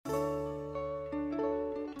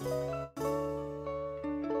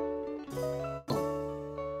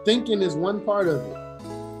thinking is one part of it,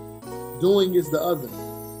 doing is the other,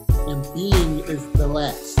 and being is the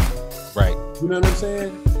last. Right. You know what I'm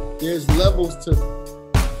saying? There's levels to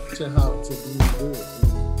how to being good.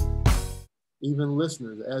 And even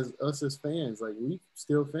listeners, as us as fans, like we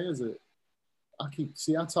still fans of. I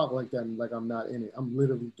talk like that and like I'm not in it. I'm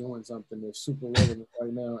literally doing something that's super relevant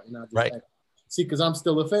right now, and I just see because I'm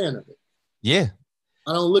still a fan of it. Yeah.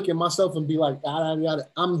 I don't look at myself and be like,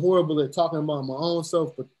 I'm horrible at talking about my own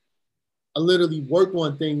self, but I literally work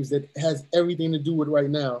on things that has everything to do with right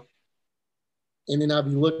now. And then I'll be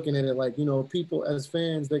looking at it like, people as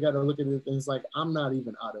fans, they got to look at it and it's like, I'm not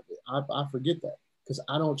even out of it. I forget that because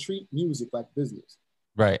I don't treat music like business.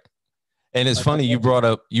 Right. And it's funny you brought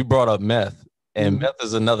up Meth, and Meth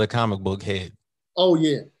is another comic book head. Oh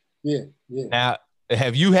yeah. Now,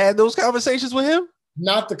 have you had those conversations with him?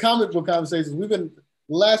 Not the comic book conversations.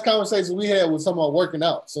 The last conversation we had was someone working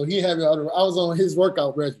out. So I was on his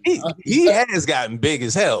workout regimen. He has gotten big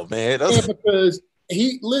as hell, man. Because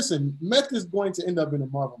Meth is going to end up in a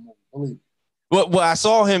Marvel movie, believe me. Well, I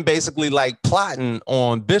saw him basically like plotting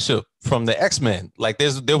on Bishop from the X-Men. Like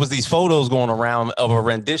there was these photos going around of a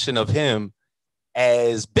rendition of him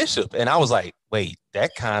as Bishop. And I was like, wait,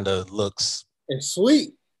 that kind of looks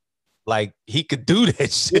sweet. Like he could do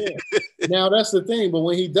that shit. Yeah. Now that's the thing, but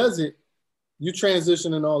when he does it, you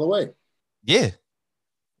transitioning all the way. Yeah.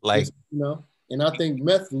 Like, and I think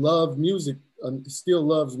Meth loved music, still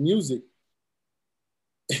loves music.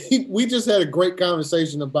 We just had a great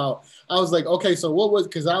conversation about, I was like, okay, so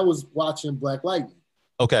because I was watching Black Lightning.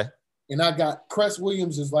 Okay. And I got Cress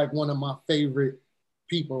Williams is like one of my favorite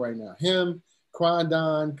people right now. Him,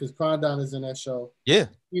 Crondon, because Crondon is in that show. Yeah.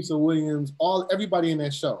 Lisa Williams, everybody in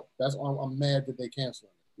that show. That's why I'm mad that they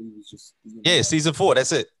canceled it. It was just season 4.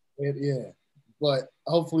 That's it. Yeah. But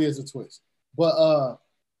hopefully it's a twist. But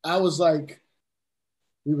I was like,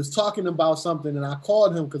 we was talking about something and I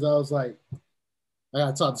called him because I was like, I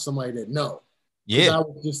gotta talk to somebody that know. Yeah. I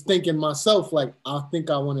was just thinking myself, like, I think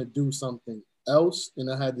I want to do something else. And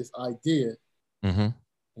I had this idea. Mm-hmm.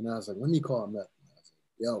 And I was like, let me call him up.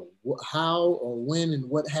 Yo, how or when and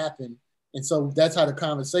what happened? And so that's how the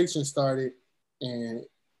conversation started. And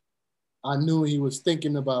I knew he was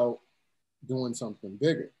thinking about doing something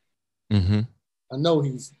bigger. Mm-hmm. I know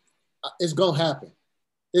it's going to happen.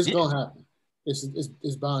 It's going to happen. It's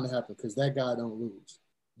bound to happen because that guy don't lose.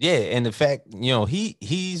 Yeah. And the fact,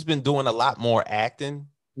 he's been doing a lot more acting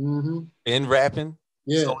and rapping.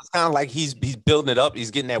 Yeah. So it's kind of like he's building it up.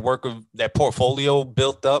 He's getting that that portfolio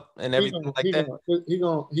built up and everything He's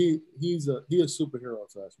a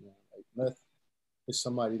superhero to us, man. Like Meth is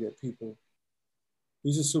somebody that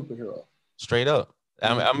he's a superhero. Straight up.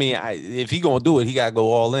 I mean, if he gonna do it, he gotta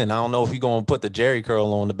go all in. I don't know if he gonna put the Jerry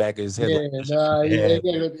curl on the back of his head.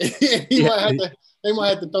 They might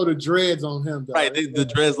have to throw the dreads on him, though. Right, the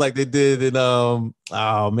dreads like they did in oh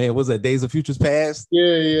man, what was that Days of Futures Past?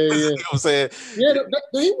 Yeah. You know what I'm saying? Yeah,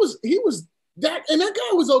 he was that, and that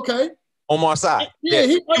guy was okay. Omar Sy. Yeah,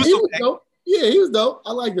 he was dope. Yeah, he was dope.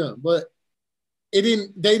 I like him, but they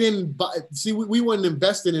didn't buy. See, we weren't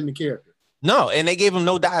invested in the character. No, and they gave him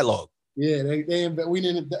no dialogue. Yeah, we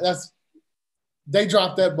didn't. They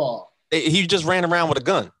dropped that ball. He just ran around with a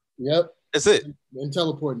gun. Yep, that's it. And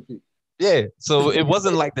teleporting people. Yeah, so it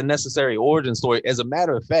wasn't like the necessary origin story. As a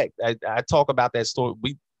matter of fact, I talk about that story.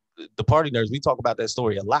 The Party Nerds, we talk about that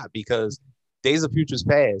story a lot because Days of Futures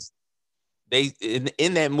Past, they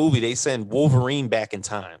in that movie they send Wolverine back in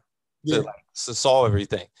time to solve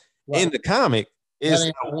everything. Right. In the comic,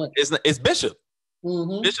 it's Bishop.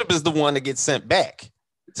 Mm-hmm. Bishop is the one that gets sent back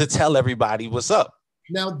to tell everybody what's up.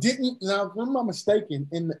 Now, if I'm not mistaken,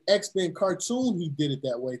 in the X-Men cartoon, he did it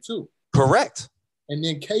that way too. Correct. And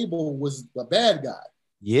then Cable was the bad guy.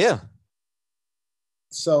 Yeah.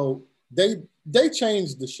 So they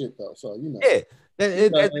changed the shit though. So Yeah.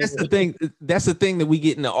 That's the thing. That's the thing that we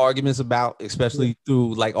get into arguments about, especially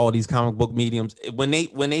through like all these comic book mediums. When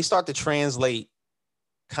they start to translate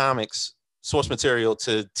comics source material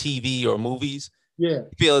to TV or movies, I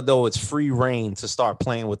feel as though it's free reign to start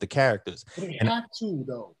playing with the characters. They have to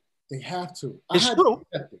though. They have to. It's true.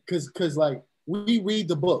 Because like we read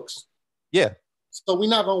the books. Yeah. So we're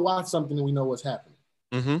not gonna watch something and we know what's happening.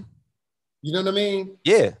 Mm-hmm. You know what I mean?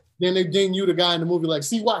 Yeah. Then you the guy in the movie like,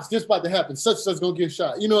 see, watch this about to happen. Such gonna get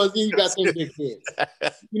shot. You know, then you got them big kids.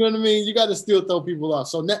 You know what I mean? You got to still throw people off.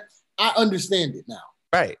 So now I understand it now.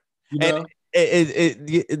 Right. You know?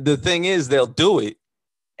 And the thing is, they'll do it,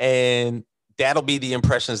 and that'll be the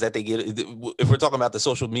impressions that they get. If we're talking about the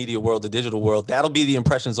social media world, the digital world, that'll be the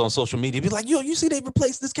impressions on social media. Be like, yo, you see, they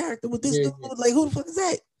replaced this character with this. Like, who the fuck is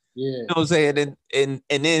that? Yeah. You know what I'm saying? And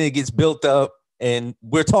then it gets built up, and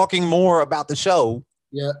we're talking more about the show.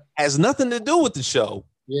 Yeah. Has nothing to do with the show.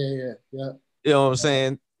 Yeah. You know what I'm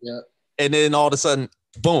saying? Yeah. And then all of a sudden,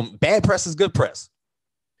 boom, bad press is good press.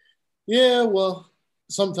 Yeah, well,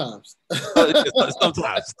 sometimes.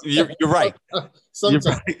 Sometimes. You're right.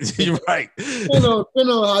 Sometimes. You're right. Depending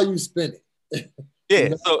on how you spin it.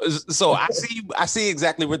 Yeah. So I see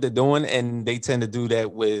exactly what they're doing, and they tend to do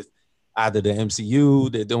that with either the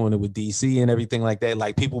MCU, they're doing it with DC and everything like that.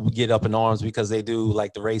 Like people get up in arms because they do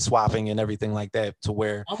like the race swapping and everything like that. To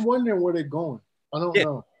where I'm wondering where they're going. I don't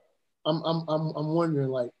know. I'm wondering,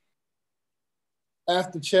 like,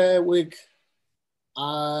 after Chadwick,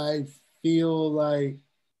 I feel like,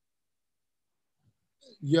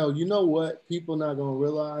 you know what? People not gonna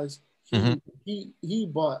realize he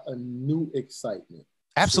brought a new excitement.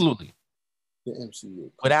 Absolutely. The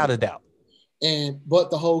MCU, without a doubt.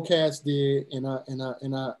 But the whole cast did, and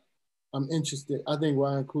I'm interested. I think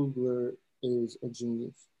Ryan Coogler is a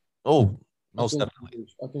genius. Oh, most definitely.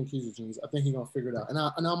 I think he's a genius. I think he's gonna figure it out. And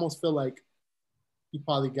I almost feel like he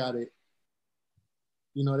probably got it.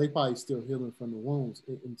 You know, they probably still healing from the wounds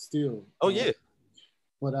and still. Oh yeah.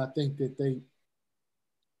 But I think that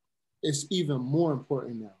it's even more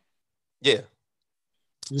important now. Yeah.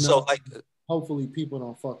 You know, so like, hopefully people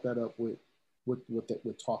don't fuck that up with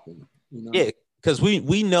talking. You know. Yeah, because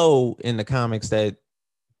we know in the comics that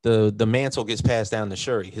the mantle gets passed down to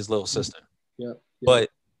Shuri, his little sister. Yeah. But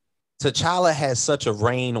T'Challa has such a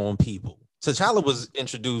reign on people. T'Challa was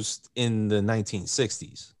introduced in the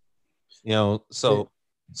 1960s. You know, so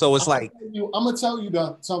it's I'm gonna tell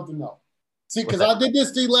you something though. See, because I did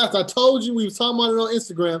this to you last. I told you we was talking about it on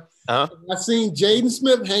Instagram. I seen Jaden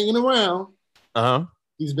Smith hanging around.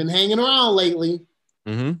 He's been hanging around lately.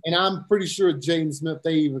 And I'm pretty sure Jaden Smith,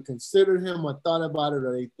 they even considered him or thought about it,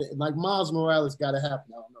 or like Miles Morales got to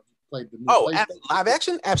happen. I don't know if you played the new live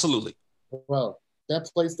action, absolutely. Bro, that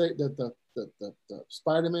PlayStation, the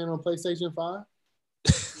Spider-Man on PlayStation 5,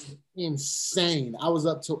 insane. I was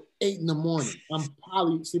up till 8 a.m. I'm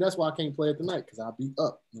probably that's why I can't play it tonight, because I'll be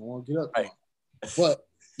up. I don't want to get up. Right. But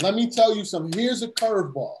let me tell you something. Here's a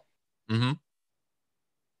curveball.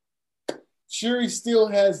 Shuri still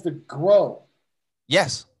has to grow.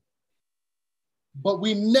 Yes. But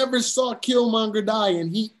we never saw Killmonger die, and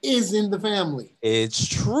he is in the family. It's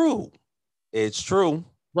true.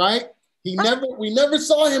 Right? We never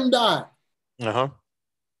saw him die.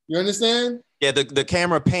 You understand? Yeah, the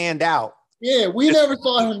camera panned out. Yeah, we never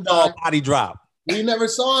saw him die. Body drop. We never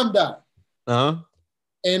saw him die.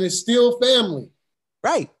 And it's still family.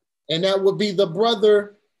 Right. And that would be the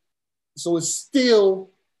brother. So it's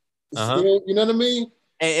still, you know what I mean?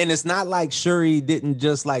 And it's not like Shuri didn't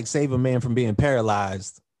just like save a man from being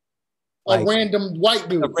paralyzed. A random white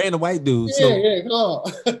dude.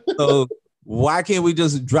 So why can't we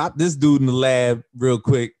just drop this dude in the lab real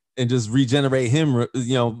quick and just regenerate him,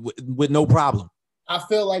 you know, with no problem? I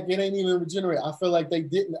feel like it ain't even regenerate. I feel like they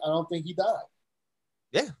didn't. I don't think he died.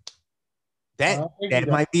 Yeah. That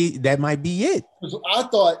might be it. I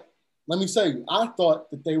thought, let me say, I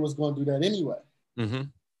thought that they was going to do that anyway.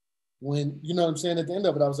 When, you know what I'm saying, at the end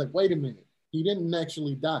of it, I was like, wait a minute, he didn't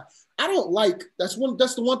actually die. I don't like, that's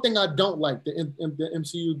the one thing I don't like the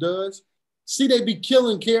MCU does. See, they be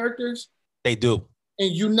killing characters. They do.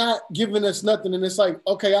 And you're not giving us nothing. And it's like,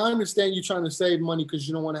 okay, I understand you're trying to save money because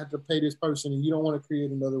you don't want to have to pay this person and you don't want to create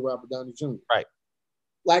another Robert Downey Jr. Right.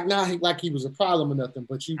 Like, not like he was a problem or nothing,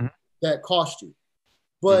 but that cost you.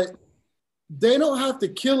 But they don't have to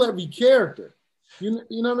kill every character. You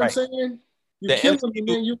know what I'm saying? You kill them, and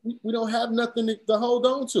then we don't have nothing to hold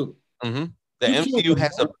on to. The MCU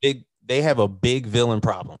has a big villain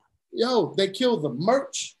problem. Yo, they kill the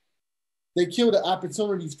merch. They kill the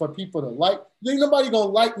opportunities for people to like. Ain't nobody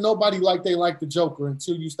gonna like nobody like they like the Joker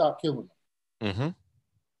until you stop killing them.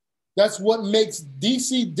 That's what makes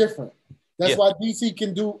DC different. That's why DC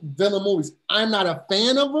can do villain movies. I'm not a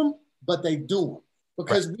fan of them, but they do them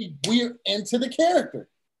because we're into the character.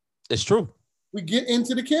 It's true. We get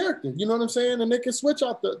into the character, you know what I'm saying? And they can switch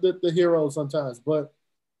out the heroes sometimes, but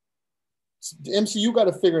the MCU got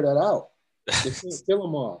to figure that out. They can't kill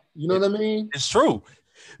them all. You know what I mean? It's true.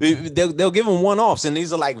 They'll give them one-offs, and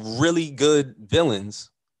these are like really good villains,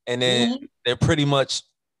 and then they're pretty much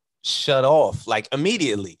shut off like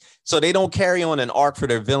immediately. So they don't carry on an arc for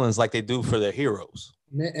their villains like they do for their heroes.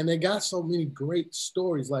 And they got so many great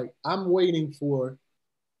stories. Like, I'm waiting for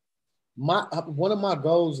one of my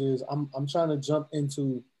goals is I'm trying to jump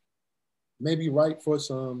into maybe write for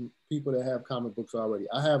some people that have comic books already.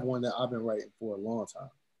 I have one that I've been writing for a long time.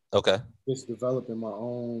 Okay. Just developing my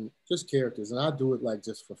own just characters, and I do it like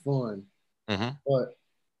just for fun. But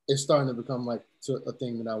it's starting to become like a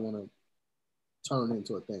thing that I want to turn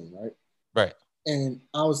into a thing, right? Right. And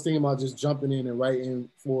I was thinking about just jumping in and writing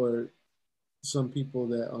for some people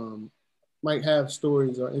that might have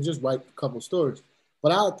stories and just write a couple stories.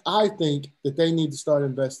 But I think that they need to start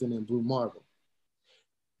investing in Blue Marvel.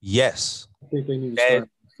 Yes. I think they need to start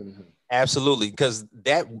investing in him. Absolutely. Because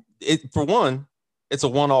for one, it's a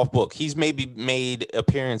one-off book. He's maybe made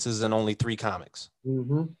appearances in only 3 comics.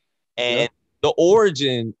 Mm-hmm. And the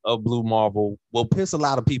origin of Blue Marvel will piss a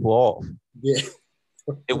lot of people off. Yeah.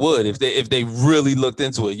 It would if they really looked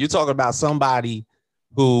into it. You're talking about somebody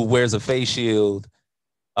who wears a face shield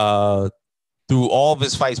through all of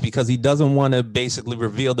his fights because he doesn't want to basically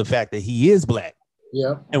reveal the fact that he is black.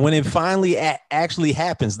 Yeah. And when it finally actually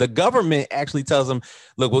happens, the government actually tells him,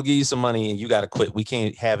 look, we'll give you some money and you got to quit. We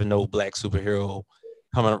can't have no black superhero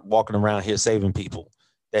walking around here saving people.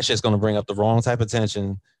 That's just going to bring up the wrong type of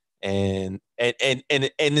tension. And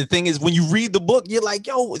the thing is, when you read the book, you're like,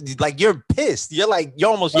 yo, like you're pissed. You're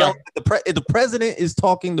almost yelling at the president is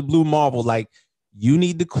talking to Blue Marvel, like, you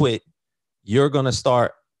need to quit. You're going to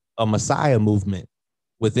start a Messiah movement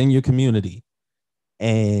within your community.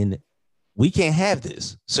 And we can't have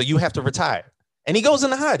this. So you have to retire. And he goes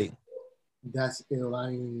into hiding. That's ill.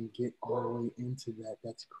 I didn't even get all the way into that.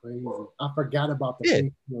 That's crazy. I forgot about the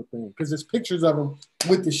face shield thing because there's pictures of him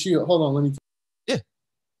with the shield. Hold on, let me.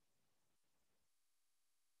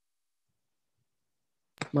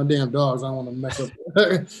 My damn dogs. I don't want to mess up.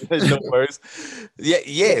 No worries.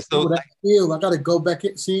 Yeah. So that shield, I got to go back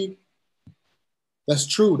and see. That's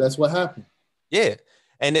true. That's what happened. Yeah.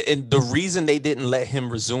 And the reason they didn't let him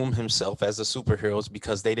resume himself as a superhero is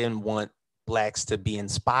because they didn't want blacks to be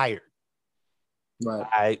inspired.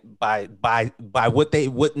 Right. By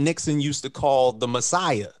what Nixon used to call the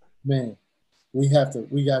Messiah. Man, we got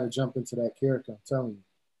to jump into that character. I'm telling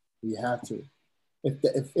you, we have to.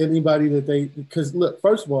 If anybody because look,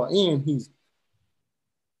 first of all, he's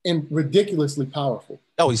ridiculously powerful.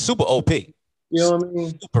 Oh, he's super OP. You know what I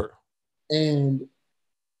mean? Super. And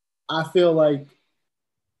I feel like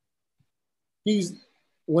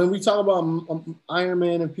when we talk about Iron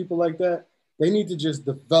Man and people like that, they need to just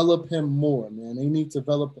develop him more, man.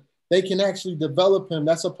 They can actually develop him.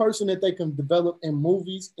 That's a person that they can develop in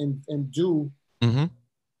movies and do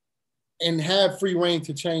and have free reign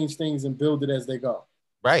to change things and build it as they go.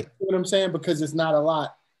 Right. You know what I'm saying? Because it's not a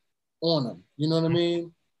lot on them. You know what I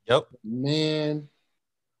mean? Yep. Man,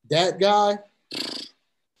 that guy.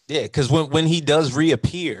 Yeah, because when he does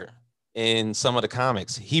reappear in some of the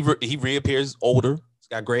comics, he reappears older. He's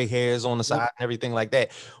got gray hairs on the side and everything like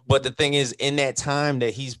that. But the thing is, in that time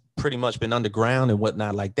that he's pretty much been underground and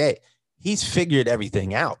whatnot like that, he's figured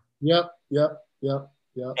everything out. Yep.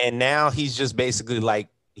 And now he's just basically like,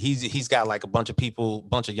 he's got like a bunch of people,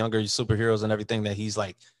 bunch of younger superheroes and everything that he's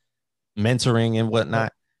like mentoring and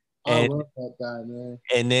whatnot. I love that guy, man.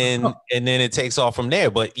 And then it takes off from there.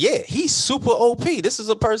 But yeah, he's super OP. This is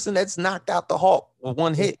a person that's knocked out the Hulk with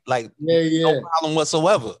one hit, like no problem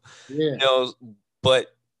whatsoever. Yeah. You know, but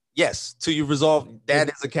yes, to you resolve, that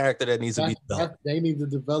is a character that needs to be developed. They need to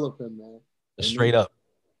develop him, man. Straight up.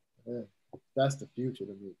 Yeah. That's the future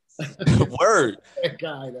to me. Word. That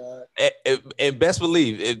guy, dog. And best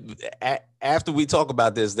believe, after we talk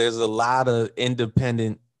about this, there's a lot of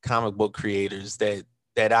independent comic book creators that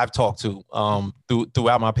I've talked to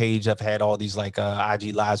throughout my page. I've had all these like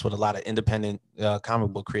IG lives with a lot of independent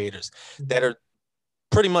comic book creators that are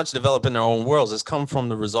pretty much developing their own worlds. It's come from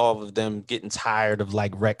the resolve of them getting tired of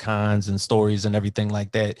like retcons and stories and everything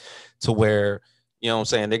like that, to where, you know what I'm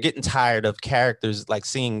saying, they're getting tired of characters, like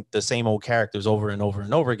seeing the same old characters over and over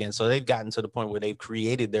and over again. So they've gotten to the point where they've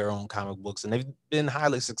created their own comic books, and they've been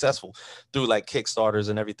highly successful through like Kickstarters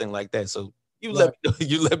and everything like that. So you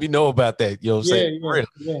let me know about that. You know what I'm saying?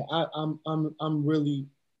 Yeah. I'm really.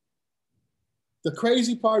 The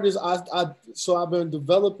crazy part is I've been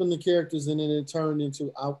developing the characters, and then it turned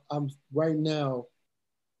into I'm right now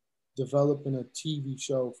developing a TV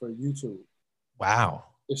show for YouTube. Wow.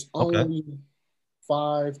 It's only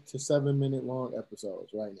 5 to 7 minute long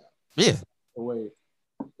episodes right now. Yeah. The way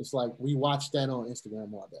it's like we watch that on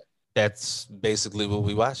Instagram all day. That's basically what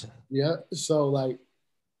we watching. Yeah. So like,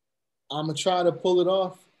 I'm gonna try to pull it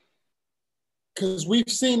off because we've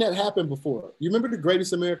seen that happen before. You remember The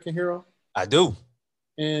Greatest American Hero? I do.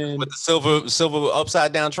 And with the silver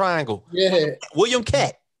upside down triangle. Yeah. William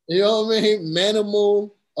Cat. You know what I mean?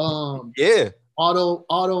 Manimal. Yeah.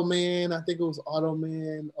 Auto Man. I think it was Auto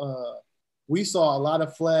Man. We saw a lot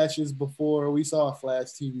of Flashes before. We saw a Flash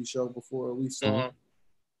TV show before. We saw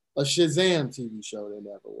a Shazam TV show that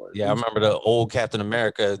never worked. Yeah, I remember the old Captain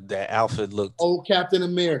America. That outfit looked old Captain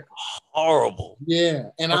America. Horrible. Yeah,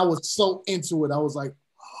 and I was so into it. I was like,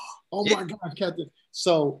 Oh my God, Captain.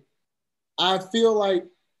 So I feel like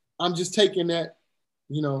I'm just taking that,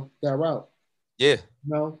 that route. Yeah.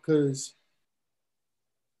 Because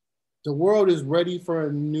the world is ready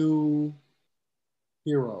for new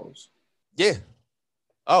heroes. Yeah.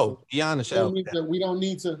 Oh, beyond a shadow. We don't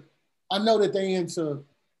need to. I know that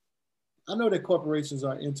I know that corporations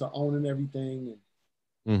are into owning everything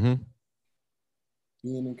and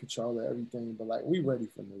being in control of everything, but like we ready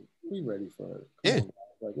for it. Come on,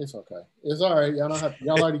 like it's okay. It's all right. Y'all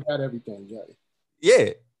already got everything.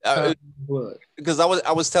 Yeah. Blood. Because I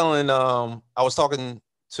was talking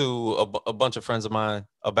to a bunch of friends of mine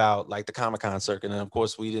about like the Comic-Con circuit, and of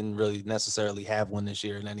course we didn't really necessarily have one this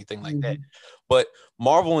year and anything like that. But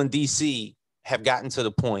Marvel and DC have gotten to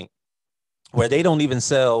the point where they don't even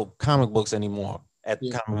sell comic books anymore at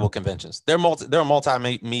comic book conventions. They're a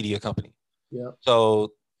multimedia company. Yeah.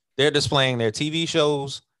 So they're displaying their TV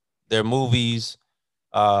shows, their movies.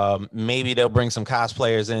 Maybe they'll bring some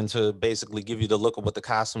cosplayers in to basically give you the look of what the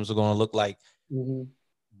costumes are going to look like.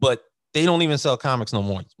 But they don't even sell comics no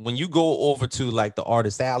more. When you go over to like the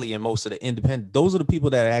Artist Alley and most of the independent, those are the people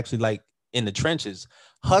that are actually like in the trenches,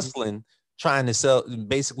 hustling, trying to sell,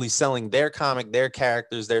 basically selling their comic, their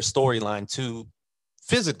characters, their storyline to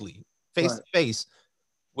physically face to face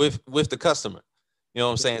with the customer. You know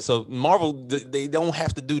what I'm saying? So Marvel, they don't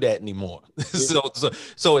have to do that anymore.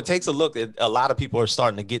 So it takes a look at a lot of people are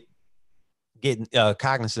starting to get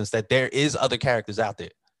cognizance that there is other characters out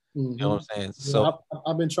there. You know what I'm saying? So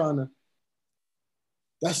I've been trying to.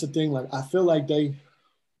 That's the thing. Like I feel like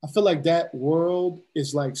that world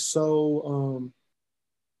is like so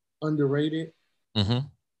underrated. And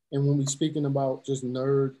when we speaking about just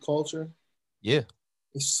nerd culture,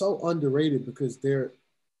 it's so underrated because there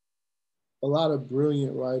a lot of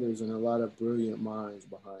brilliant writers and a lot of brilliant minds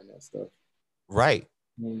behind that stuff. Right.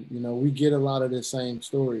 And, we get a lot of the same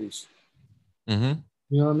stories. You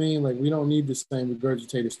know what I mean? Like we don't need the same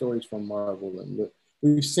regurgitated stories from Marvel, and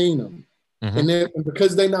we've seen them. And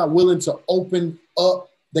because they're not willing to open up,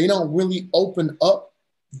 they don't really open up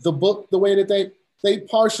the book the way that they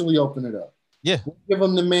partially open it up. Yeah. We'll give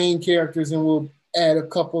them the main characters and we'll add a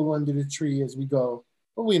couple under the tree as we go.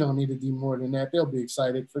 But we don't need to do more than that. They'll be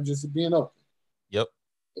excited for just being open. Yep.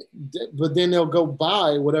 But then they'll go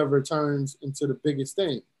buy whatever turns into the biggest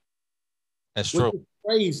thing. That's true.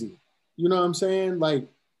 Crazy. You know what I'm saying? Like,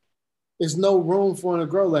 there's no room for them to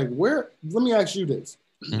grow. Like, let me ask you this.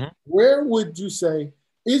 Where would you say,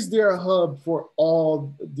 is there a hub for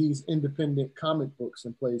all these independent comic books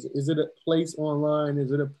and plays? Is it a place online?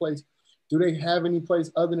 Is it a place? Do they have any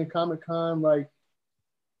place other than Comic-Con, like,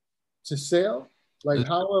 to sell? Like,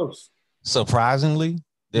 how else? Surprisingly,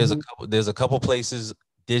 there's a couple places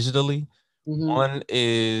digitally. One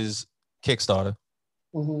is Kickstarter.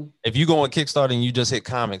 If you go on Kickstarter and you just hit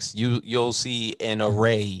comics, you'll see an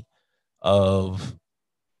array of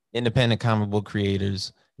independent comic book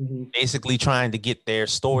creators basically trying to get their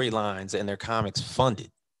storylines and their comics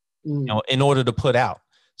funded, in order to put out.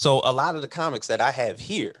 So a lot of the comics that I have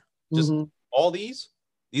here, just all these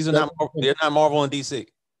are they're not Marvel and DC.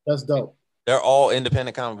 That's dope. They're all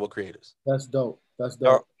independent comic book creators. That's dope. That's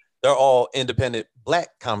dope. They're all independent Black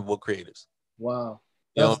comic book creators. Wow.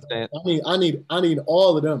 You know what I'm saying? I need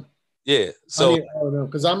all of them. Yeah. So I need all of them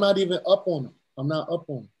because I'm not even up on them. I'm not up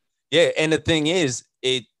on them. Yeah, and the thing is,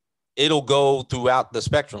 it'll go throughout the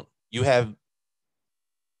spectrum. You have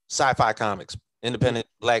sci-fi comics, independent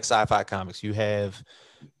Black sci-fi comics. You have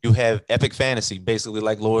epic fantasy, basically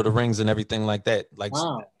like Lord of the Rings and everything like that, like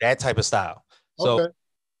that type of style.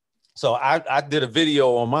 So I did a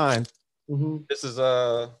video on mine. This is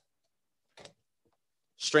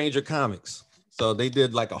Stranger Comics. So they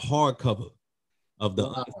did like a hardcover of the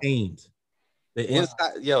Untamed. The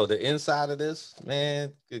inside of this,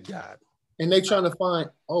 man, good God. And they trying to find,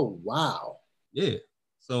 oh wow. Yeah.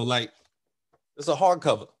 So like it's a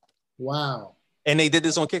hardcover. Wow. And they did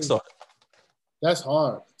this on Kickstarter. That's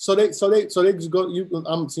hard. So they just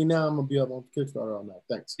go. See now I'm gonna be up on Kickstarter on that.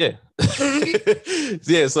 Thanks. Yeah.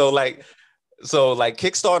 Yeah. So like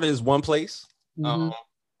Kickstarter is one place that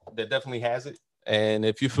definitely has it. And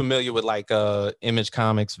if you're familiar with like Image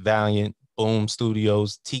Comics, Valiant, Boom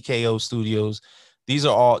Studios, TKO Studios,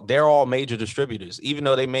 they're all major distributors, even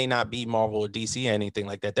though they may not be Marvel or DC or anything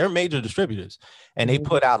like that. They're major distributors, and they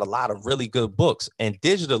put out a lot of really good books. And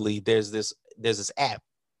digitally, there's this app,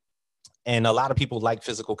 and a lot of people like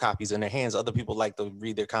physical copies in their hands. Other people like to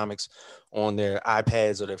read their comics on their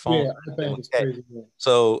iPads or their phones. Yeah, iPad is crazy.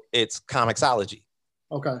 So it's Comixology.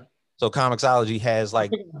 Okay. So Comixology has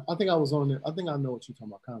like I think I was on there. I think I know what you're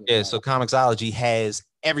talking about. Yeah, so Comixology has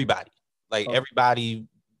everybody. Like everybody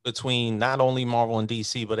between not only Marvel and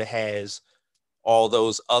DC, but it has all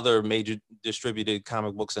those other major distributed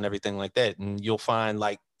comic books and everything like that. And you'll find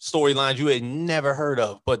like storylines you had never heard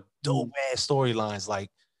of, but dope ass storylines like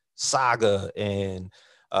Saga and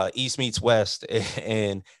East Meets West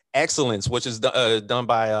and Excellence, which is done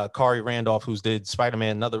by Kari Randolph, who's did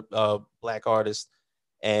Spider-Man, another black artist.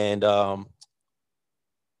 And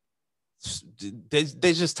there's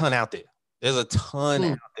just a ton out there. There's a ton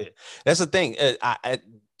out there. That's the thing. I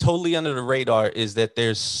totally under the radar is that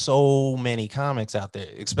there's so many comics out there,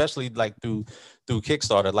 especially like through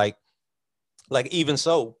Kickstarter. Like even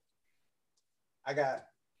so, I got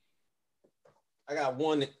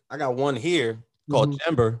one here called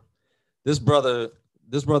Jember. This brother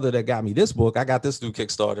that got me this book, I got this through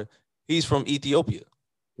Kickstarter. He's from Ethiopia.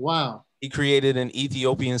 Wow. He created an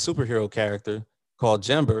Ethiopian superhero character called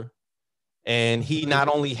Jember. And he not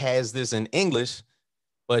only has this in English,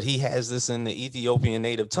 but he has this in the Ethiopian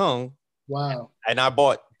native tongue. Wow. And I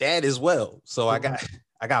bought that as well. So I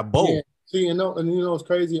got both. Yeah. See, you know it's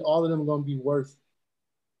crazy. All of them are going to be worth,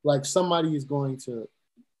 like somebody is going to,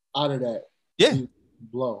 out of that,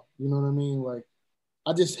 blow. You know what I mean? Like,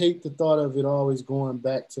 I just hate the thought of it always going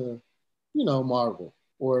back to, Marvel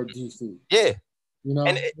or DC. Yeah. You know?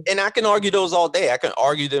 And I can argue those all day. I can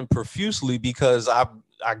argue them profusely because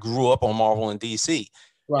I grew up on Marvel and DC.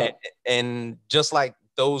 Right. And just like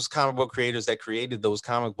those comic book creators that created those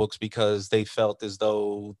comic books because they felt as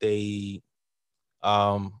though they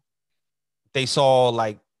saw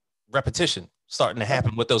like repetition starting to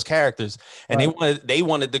happen with those characters, and they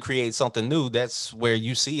wanted to create something new. That's where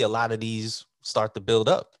you see a lot of these start to build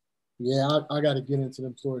up. Yeah, I got to get into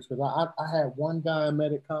them stories because I had one guy I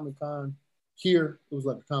met at Comic-Con here. It was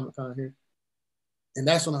like a Comic-Con here. And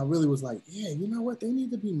that's when I really was like, yeah, you know what? They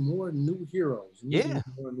need to be more new heroes.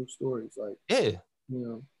 More new stories. Like,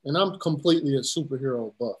 and I'm completely a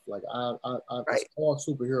superhero buff. Like, I it's all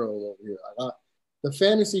superhero over here. The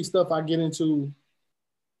fantasy stuff I get into,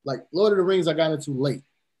 like Lord of the Rings, I got into late.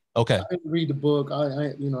 Okay. I didn't read the book. I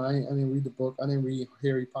didn't read the book. I didn't read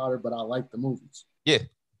Harry Potter, but I like the movies. Yeah.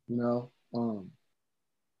 But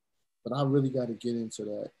I really got to get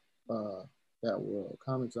into that world,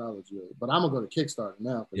 comicsology. But I'm gonna go to Kickstarter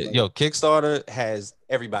now. Yo, Kickstarter has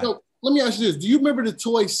everybody. So let me ask you this: do you remember the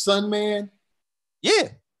toy Sunman? Yeah.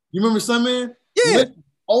 You remember Sunman? Yeah.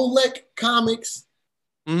 Olek Comics.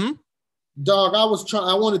 Mm-hmm. Dog, I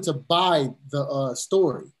wanted to buy the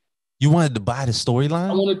story. You wanted to buy the storyline?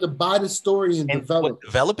 I wanted to buy the story and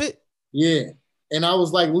develop it? Yeah. And I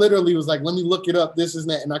was like, literally was like, let me look it up, this and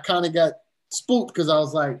that. And I kind of got spooked because I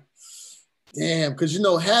was like, damn, because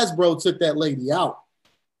Hasbro took that lady out.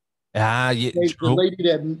 Yeah. The lady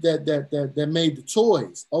that made the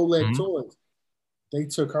toys, OLED toys, they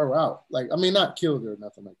took her out. Like, I mean, not killed her or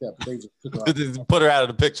nothing like that, but they just took her out. Put her out of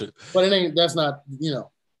the picture. But that's not,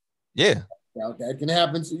 Yeah. That can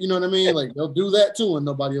happen. You know what I mean? Like, they'll do that too, and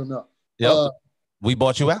nobody will know. Yep. We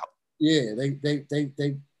bought you out. Yeah, they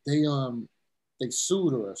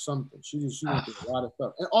sued her or something. She went through a lot of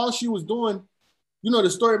stuff, and all she was doing, the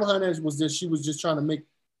story behind that was that she was just trying to make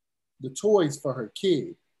the toys for her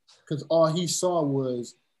kid, because all he saw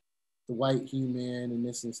was the white He-Man and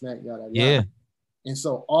this and that, yada yada. Yeah. And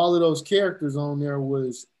so all of those characters on there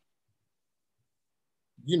was,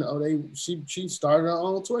 she started her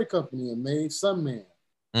own toy company and made Sunman.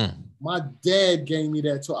 My dad gave me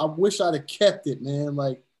that toy. I wish I'd have kept it, man.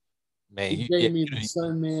 Like, he gave me the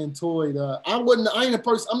Sunman toy. I ain't a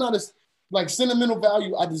person. I'm not like sentimental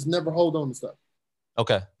value. I just never hold on to stuff.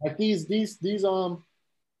 Okay. Like these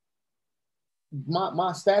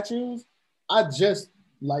my statues, I just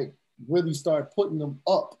like really started putting them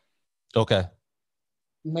up. Okay.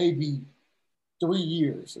 Maybe 3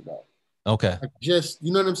 years ago. Okay. Like, just,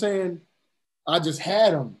 you know what I'm saying? I just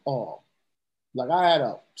had them all. Like, I had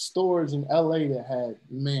a storage in LA that had,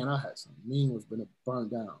 I had some mean was been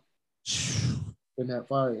burned down. In that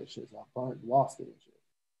fire and shit. So I lost it and shit.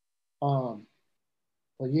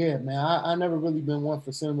 But yeah, man, I never really been one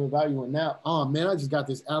for sentimental value. And now, I just got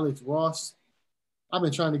this Alex Ross. I've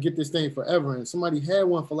been trying to get this thing forever, and somebody had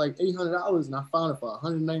one for like $800, and I found it for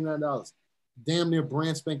 $199. Damn near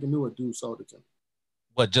brand spanking new. A dude sold it to me.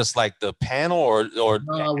 What, just like the panel or?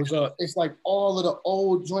 No, it's like all of the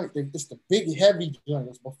old joint. It's the big heavy joint.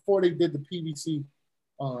 It's before they did the PVC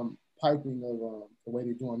piping of the way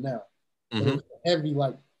they're doing now. But it was the heavy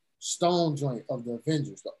like stone joint of the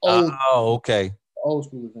Avengers. The old. Oh, okay. The old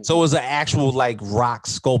school Avengers. So it was an actual like rock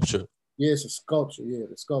sculpture. Yeah, it's a sculpture. Yeah,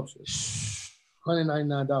 the sculpture.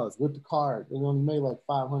 $199 with the card. They only made like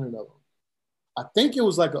 500 of them. I think it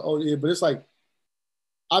was like but it's like,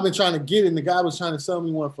 I've been trying to get it, and the guy was trying to sell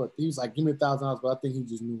me one he was like, give me $1,000, but I think he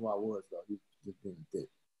just knew who I was, though. He just didn't think.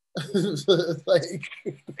 Like,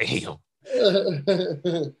 damn.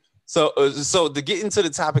 So to get into the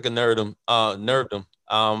topic of nerddom,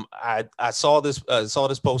 I saw this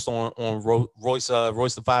post on Royce the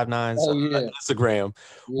 5'9's Instagram,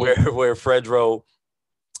 where Fredro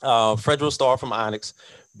Starr from Onyx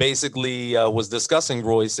basically was discussing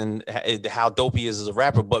Royce and how dope he is as a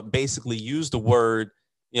rapper, but basically used the word,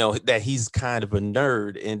 that he's kind of a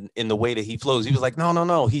nerd in the way that he flows. He was like,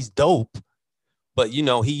 no, he's dope, but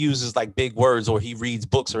he uses like big words, or he reads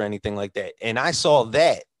books or anything like that. And I saw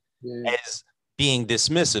that as being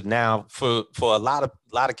dismissive. Now, for a lot of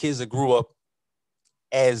kids that grew up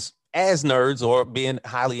as nerds or being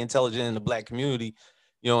highly intelligent in the Black community,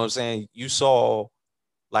 you know what I'm saying? You saw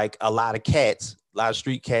like a lot of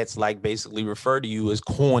street cats like basically refer to you as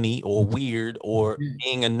corny or weird or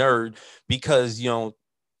being a nerd because you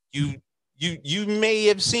may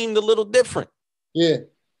have seemed a little different. Yeah.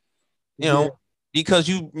 Because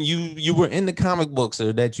you were in the comic books,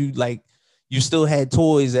 or that you still had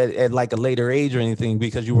toys at like a later age or anything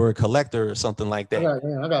because you were a collector or something like that.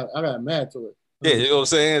 I got mad to it. Yeah, you know what I'm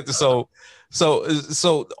saying?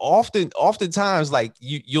 So oftentimes, like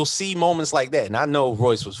you'll see moments like that. And I know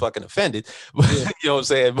Royce was fucking offended, but you know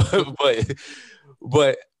what I'm saying?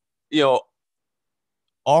 But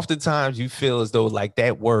oftentimes you feel as though like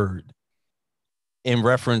that word in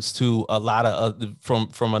reference to a lot of from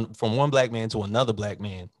one Black man to another Black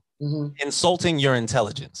man, insulting your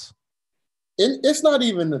intelligence. It's not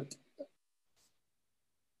even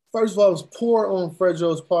first of all, it was poor on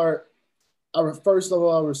Fredro's part. First of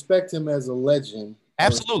all, I respect him as a legend.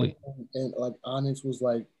 Absolutely. And like Onyx was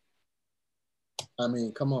like, I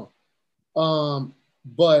mean, come on.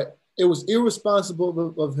 But it was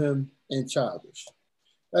irresponsible of him and childish.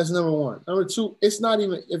 That's number one. Number two, it's not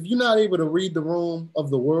even, if you're not able to read the room of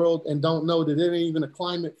the world and don't know that it ain't even a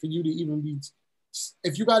climate for you to even be,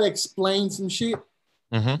 if you got to explain some shit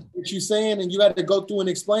that you're saying and you got to go through and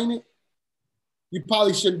explain it, you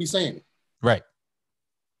probably shouldn't be saying it. Right.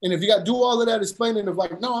 And if you got to do all of that explaining of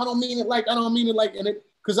like, no, I don't mean it like, and it,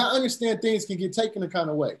 because I understand things can get taken a kind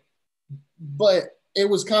of way. But it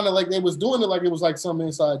was kind of like they was doing it like it was like some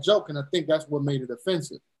inside joke. And I think that's what made it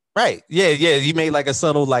offensive. Right. Yeah. He made like a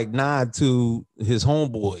subtle like nod to his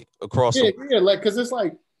homeboy across. Like, because it's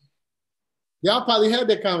like, y'all probably had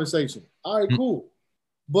that conversation. All right, cool.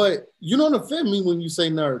 But you don't offend me when you say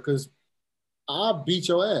nerd, because I'll beat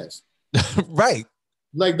your ass. Right.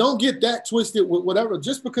 Like, don't get that twisted with whatever.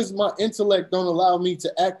 Just because my intellect don't allow me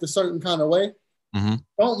to act a certain kind of way,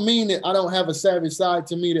 don't mean that I don't have a savage side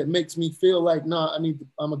to me that makes me feel like, nah, I'm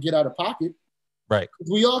gonna get out of pocket. Right.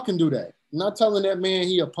 We all can do that. I'm not telling that man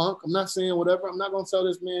he a punk. I'm not saying whatever. I'm not gonna tell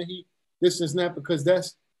this man he this and that, because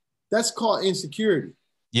that's called insecurity.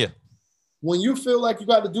 Yeah. When you feel like you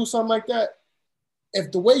got to do something like that,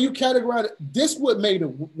 if the way you categorize it, this what made it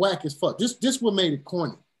whack as fuck. This what made it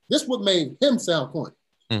corny. This what made him sound corny.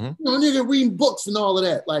 Nigga reading books and all of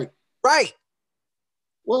that. Like, right.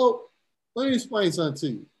 Well, let me explain something to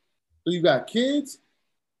you. So you got kids?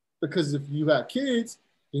 Because if you got kids,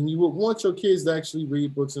 then you would want your kids to actually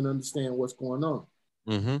read books and understand what's going on.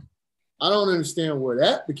 I don't understand where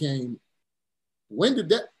that became. When did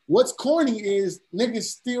that? What's corny is niggas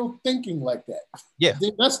still thinking like that. Yeah.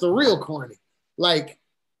 That's the real corny. Like,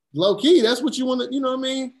 low key, that's what you want to, you know what I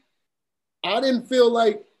mean? I didn't feel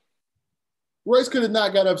like Royce could have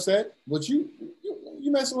not got upset, but you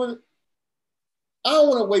messing with it. I don't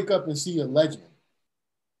want to wake up and see a legend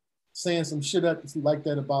saying some shit like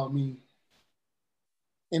that about me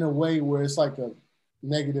in a way where it's like a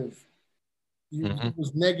negative. It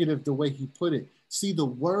was negative the way he put it. See, the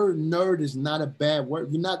word nerd is not a bad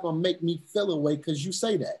word. You're not going to make me feel away because you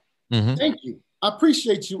say that. Thank you. I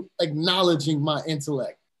appreciate you acknowledging my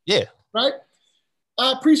intellect. Yeah. Right?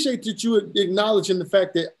 I appreciate that you acknowledging the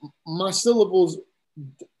fact that my syllables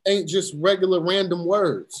ain't just regular random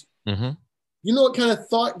words. You know what kind of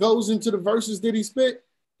thought goes into the verses that he spit?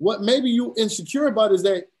 What maybe you insecure about is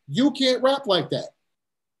that you can't rap like that.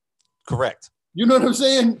 Correct. You know what I'm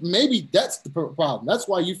saying? Maybe that's the problem. That's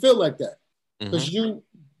why you feel like that. Because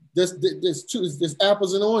there's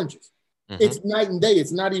apples and oranges. It's night and day.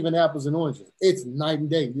 It's not even apples and oranges. It's night and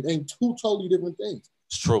day. It ain't two totally different things.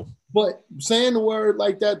 It's true. But saying the word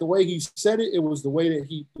like that, the way he said it, it was the way that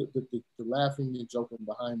the laughing and joking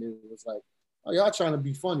behind it was like, oh, y'all trying to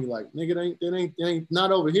be funny. Like, nigga, it ain't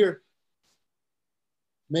not over here.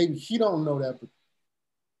 Maybe he don't know that, but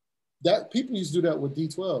that people used to do that with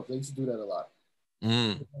D12. They used to do that a lot.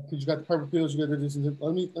 Because you got the purple pills, you got this.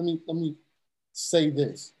 Let me say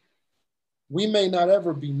this. we may not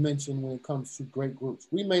ever be mentioned when it comes to great groups.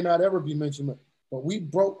 We may not ever be mentioned, but we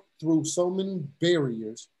broke through so many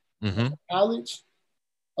barriers of college,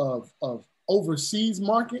 of overseas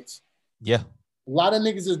markets. Yeah. A lot of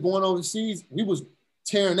niggas is going overseas. We was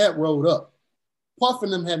tearing that road up. Puff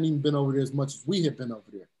and them hadn't even been over there as much as we had been over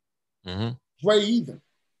there. Dre either.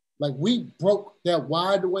 Like, we broke that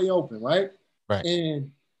wide way open, right? Right.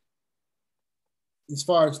 And as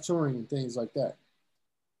far as touring and things like that.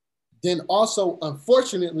 Then also,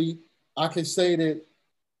 unfortunately, I can say that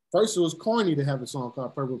first it was corny to have a song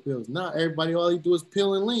called Purple Pills. Now everybody, all they do is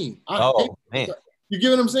pill and lean. Man. You get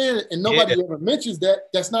what I'm saying? And nobody ever mentions that.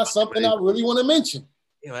 That's not something I really want to mention.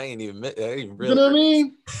 Yeah, I ain't even really. You know what I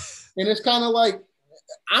mean? And it's kind of like,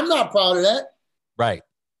 I'm not proud of that. Right.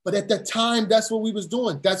 But at the time, that's what we was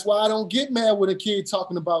doing. That's why I don't get mad with a kid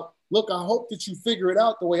talking about, look, I hope that you figure it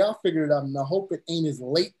out the way I figured it out. And I hope it ain't as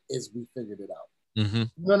late as we figured it out. You know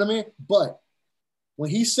what I mean? But when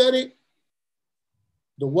he said it,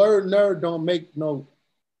 the word nerd don't make no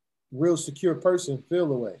real secure person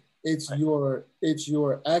feel away. It's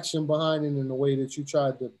your action behind it in the way that you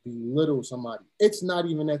tried to belittle somebody. It's not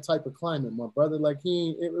even that type of climate, my brother. Like,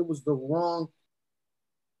 it was the wrong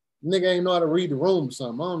nigga. Ain't know how to read the room or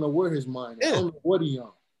something. I don't know where his mind is. I don't know what he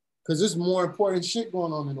on. Because there's more important shit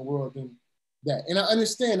going on in the world than that. And I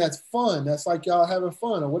understand that's fun. That's like y'all having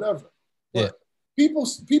fun or whatever. But people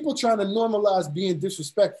trying to normalize being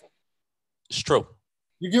disrespectful. It's true.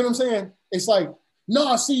 You get what I'm saying? It's like, no,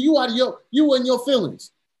 I see you you and your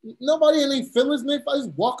feelings. Nobody in any feelings, man. If I just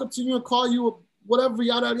walk up to you and call you whatever,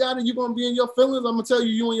 yada, yada, you're going to be in your feelings. I'm going to tell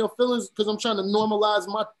you and your feelings because I'm trying to normalize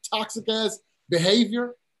my toxic ass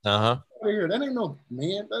behavior. That ain't no,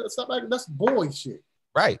 man. That's boy shit.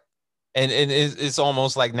 Right. And it's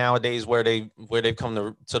almost like nowadays where they've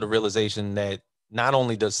come to the realization that not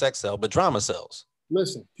only does sex sell, but drama sells.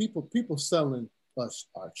 Listen, people selling us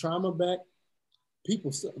our trauma back.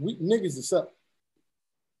 Niggas are selling.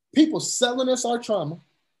 People selling us our trauma.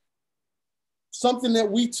 Something that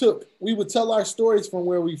we took. We would tell our stories from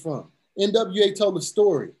where we from. NWA told a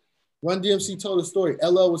story. Run DMC told a story.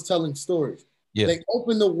 LL was telling stories. Yeah. They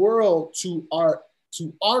opened the world to our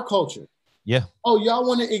culture. Yeah. Oh, y'all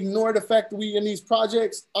want to ignore the fact that we in these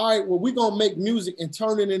projects? All right, well, we're going to make music and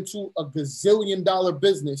turn it into a gazillion-dollar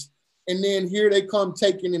business. And then here they come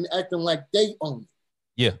taking and acting like they own it.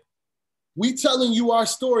 Yeah. We telling you our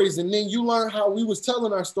stories, and then you learn how we was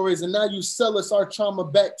telling our stories, and now you sell us our trauma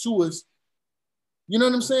back to us. You know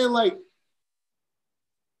what I'm saying? Like,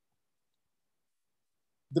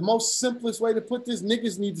 the most simplest way to put this,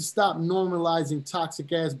 niggas need to stop normalizing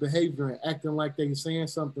toxic ass behavior and acting like they saying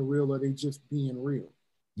something real or they just being real.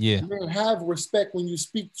 Yeah. Man, have respect when you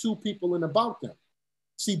speak to people and about them.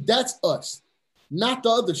 See, that's us, not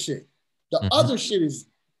the other shit. The other shit is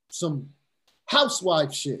some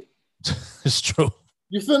housewife shit. It's true.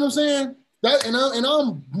 You feel what I'm saying? That and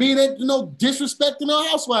I'm being disrespecting our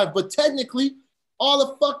housewife, but technically, all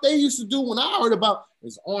the fuck they used to do when I heard about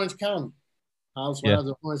is Orange County. Housewives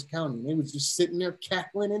of Orange County. And they was just sitting there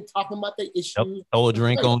cackling and talking about their issues. Yep. Throw a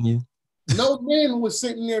drink on you. No man was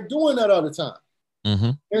sitting there doing that all the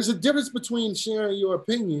time. There's a difference between sharing your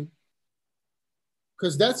opinion,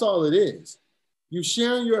 because that's all it is. You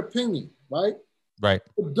sharing your opinion, right? Right.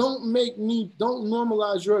 But don't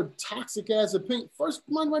normalize your toxic ass opinion. First,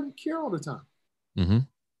 might care all the time.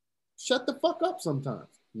 Shut the fuck up sometimes.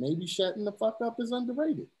 Maybe shutting the fuck up is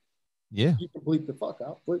underrated. Yeah. You can bleep the fuck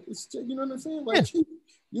out, but it's, you know what I'm saying? Like,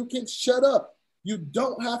 you can shut up. You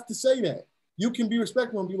don't have to say that. You can be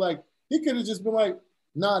respectful and be like, he could have just been like,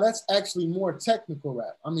 nah, that's actually more technical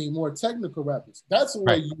rap. I mean, more technical rappers. That's the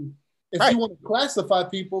way you want to classify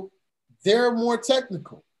people, they're more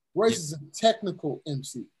technical. Royce is a technical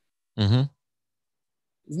MC. There's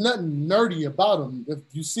nothing nerdy about him. If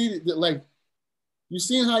you see that, like, you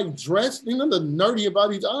seen how he dressed? You know the nerdy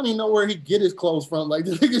about it. I don't even know where he get his clothes from. Like,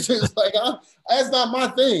 the nigga just like, that's not my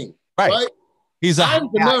thing. Right? He's I'm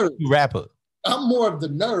the nerd rapper. I'm more of the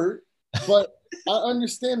nerd, but I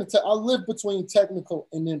understand it. I live between technical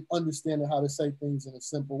and then understanding how to say things in a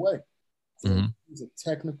simple way. So he's a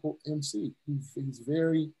technical MC. He's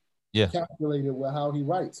very calculated with how he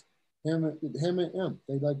writes. Him and him.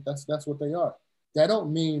 They like that's what they are. That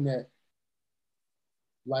don't mean that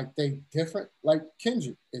like they different. Like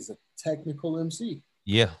Kendrick is a technical MC.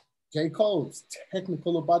 Yeah. J. Cole's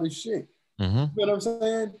technical about his shit. You know what I'm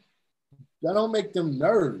saying? That don't make them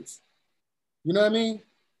nerds. You know what I mean?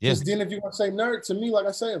 Because then if you're gonna say nerd, to me, like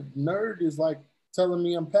I say, a nerd is like telling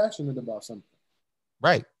me I'm passionate about something.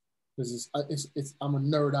 Right. Because it's I'm a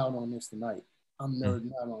nerd out on this tonight. I'm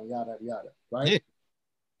nerding out on yada yada. Right.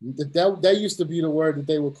 That used to be the word that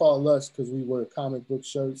they would call us because we wear comic book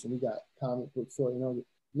shirts and we got comic book shorts.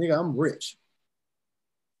 Nigga, I'm rich.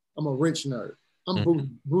 I'm a rich nerd.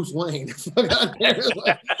 I'm Bruce Wayne. That's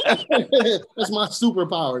my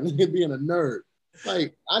superpower, nigga, being a nerd.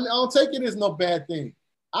 Like, I don't take it as no bad thing.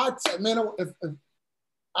 If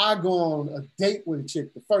I go on a date with a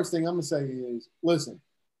chick, the first thing I'm gonna say is, listen,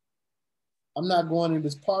 I'm not going to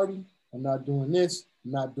this party. I'm not doing this.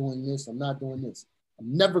 I'm not doing this. I'm not doing this.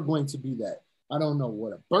 I'm never going to be that. I don't know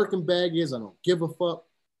what a Birkin bag is. I don't give a fuck.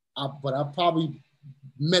 But I probably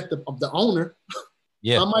met the owner.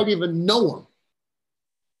 Yeah. I might even know him.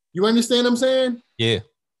 You understand what I'm saying? Yeah.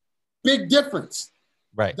 Big difference.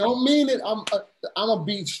 Right. Don't mean it. I'm gonna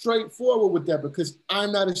be straightforward with that because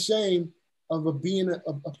I'm not ashamed of being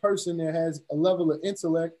a person that has a level of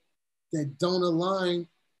intellect that don't align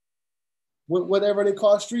with whatever they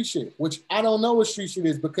call street shit, which I don't know what street shit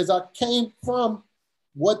is because I came from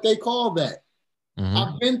what they call that. Mm-hmm.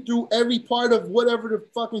 I've been through every part of whatever the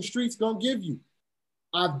fucking street's gonna give you.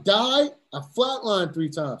 I've died. I flatlined 3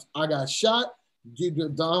 times. I got shot.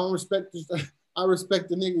 I respect the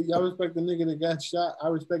nigga. I respect the nigga that got shot. I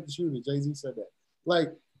respect the shooter. Jay-Z said that.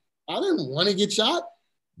 Like, I didn't want to get shot.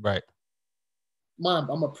 Right.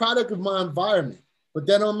 I'm a product of my environment, but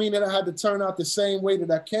that don't mean that I had to turn out the same way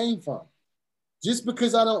that I came from. Just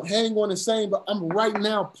because I don't hang on the same, but I'm right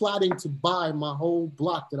now plotting to buy my whole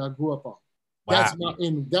block that I grew up on. Wow.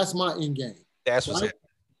 That's my end game. That's what's happening.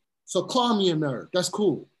 So call me a nerd. That's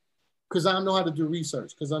cool. Because I know how to do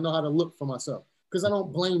research. Because I know how to look for myself. Because I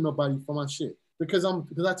don't blame nobody for my shit. Because I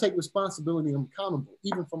take responsibility. I'm accountable,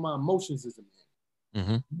 even for my emotions as a man.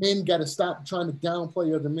 Mm-hmm. Men got to stop trying to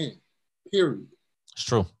downplay other men. Period. It's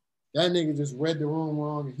true. That nigga just read the room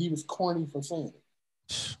wrong, and he was corny for saying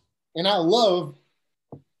it. And I love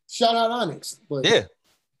shout out Onyx, but yeah,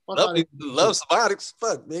 love some Onyx.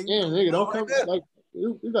 Fuck, nigga. Yeah, nigga, don't come like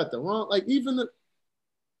you got the wrong. Like even the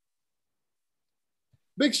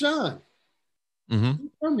Big Sean. Mm-hmm.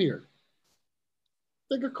 He's from here.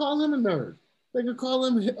 They could call him a nerd. They could call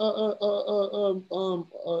him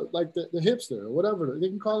like the hipster or whatever. They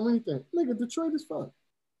can call him anything. Nigga, Detroit is fun.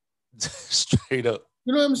 Straight up.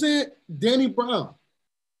 You know what I'm saying? Danny Brown.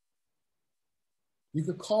 You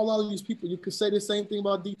could call all these people. You could say the same thing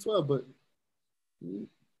about D12, but you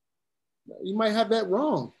might have that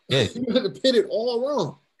wrong. Yeah. You got to pit it all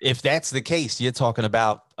wrong. If that's the case, you're talking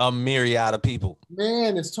about a myriad of people.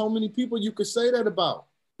 Man, there's so many people you could say that about.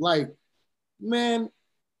 Like, man,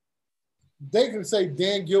 they can say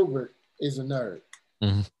Dan Gilbert is a nerd.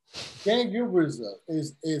 Mm-hmm. Dan Gilbert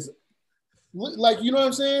is like, you know what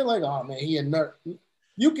I'm saying? Like, oh man, he a nerd.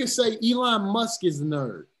 You can say Elon Musk is a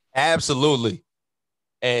nerd. Absolutely.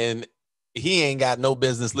 And he ain't got no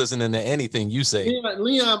business listening to anything you say.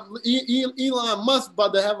 Elon Musk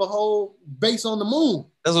about to have a whole base on the moon.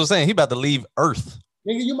 That's what I'm saying. He about to leave Earth.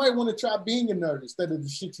 Nigga, you might want to try being a nerd instead of the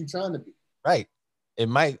shit you're trying to be. Right. It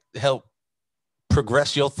might help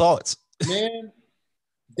progress your thoughts. Man,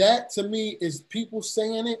 that to me is people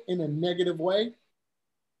saying it in a negative way.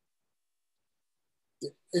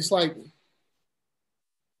 It's like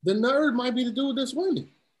the nerd might be the dude that's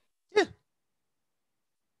winning. Yeah.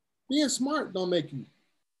 Being smart don't make you,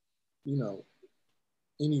 it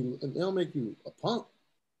don't make you a punk.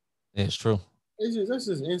 Yeah, it's true. That's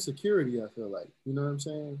just insecurity, I feel like. You know what I'm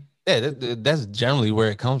saying? Yeah, that's generally where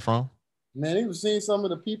it comes from. Man, even seeing some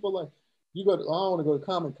of the people like, I don't want to go to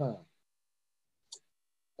Comic-Con.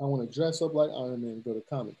 I want to dress up like Iron Man and go to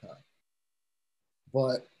Comic-Con.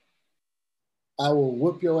 But I will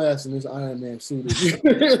whoop your ass in this Iron Man suit.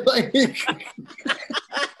 But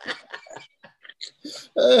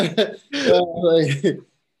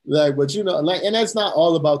and that's not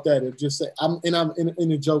all about that. It just say I'm in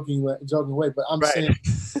a joking way, but I'm right.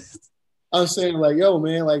 saying like, yo,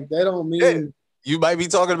 man, like that don't mean you might be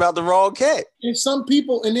talking about the wrong cat. And some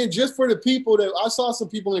people, and then just for the people that I saw some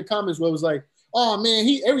people in the comments where it was like, oh man,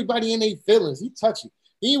 everybody in their feelings, he touchy.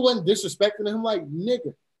 He wasn't disrespecting him. Like,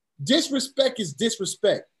 nigga, disrespect is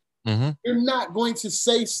disrespect. Mm-hmm. You're not going to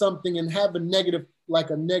say something and have a negative.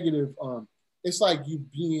 It's like you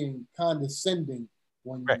being condescending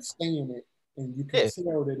when you're saying it, and you can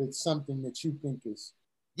tell that it's something that you think is.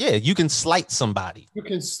 Yeah, you can slight somebody. You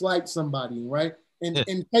can slight somebody, right? And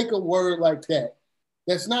take a word like that.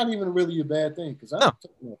 That's not even really a bad thing because I'm not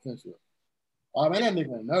taking offense to it. Oh man, that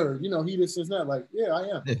nigga a nerd. He this is not like, yeah, I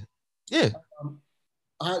am. Yeah.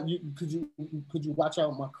 Could you watch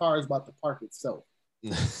out? My car is about to park itself.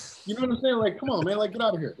 You know what I'm saying? Like, come on, man. Like, get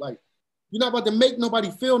out of here. Like, you're not about to make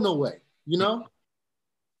nobody feel no way.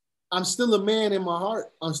 I'm still a man in my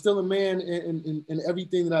heart. I'm still a man in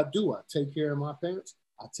everything that I do. I take care of my parents.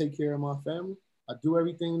 I take care of my family. I do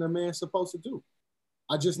everything a man's supposed to do.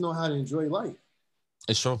 I just know how to enjoy life.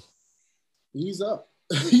 It's true. Ease up.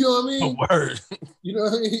 You know what I mean? A word. You know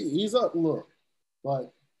what I mean? Ease up a little.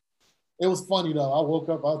 But it was funny though. I woke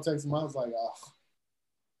up, I texted him, I was like, oh.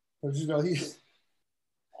 But you know,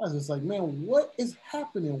 I was just like, man, what is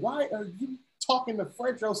happening? Why are you talking to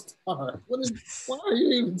Fredro Starr? Why are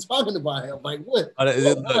you even talking about him? Like, what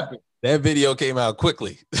happened? That video came out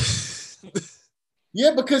quickly.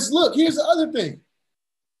 Yeah, because look, here's the other thing.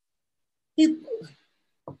 I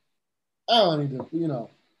don't need to, you know.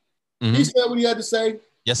 Mm-hmm. He said what he had to say.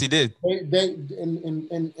 Yes, he did. And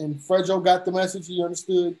Fredro got the message. He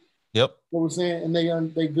understood. Yep. What we're saying,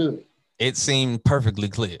 and they good. It seemed perfectly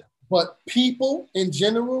clear. But people in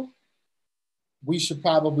general, we should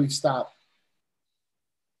probably stop.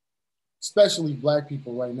 Especially black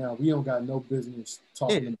people right now. We don't got no business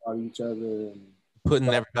talking about each other and putting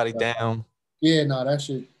everybody down. Yeah, no, that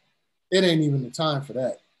shit. It ain't even the time for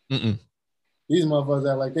that. Mm-mm. These motherfuckers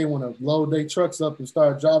act like they want to load their trucks up and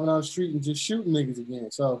start driving down the street and just shooting niggas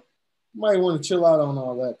again. So you might want to chill out on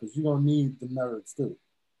all that because you're going to need the nerds too.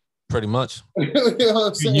 Pretty much. You know what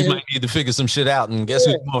I'm saying? You might need to figure some shit out and guess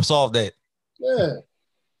who's going to solve that? Yeah.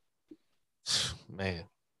 Man.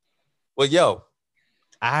 Well, yo,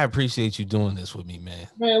 I appreciate you doing this with me, man.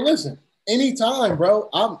 Man, listen, anytime, bro.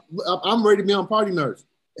 I'm ready to be on Party Nerds.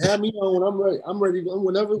 Have me on when I'm ready. I'm ready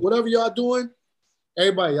whatever y'all doing.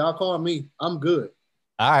 Everybody, y'all call me. I'm good.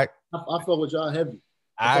 All right. I felt with y'all heavy.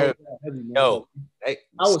 I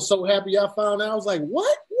was so happy I found out. I was like,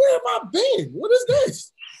 what? Where have I been? What is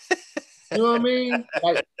this? You know what I mean?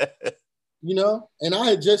 Like, you know, and I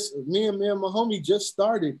had just, me and my homie just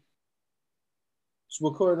started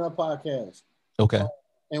recording our podcast. Okay.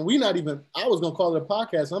 And we not even, I was going to call it a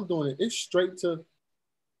podcast. I'm doing it. It's straight to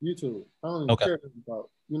YouTube. I don't even care about,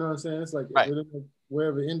 you know what I'm saying? It's like,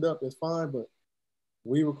 wherever it end up, it's fine. But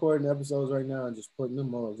we recording episodes right now and just putting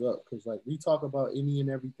them all up. Because like we talk about any and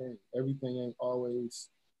everything. Everything ain't always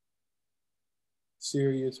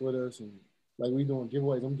serious with us. And like we doing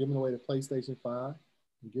giveaways. I'm giving away the PlayStation 5. I'm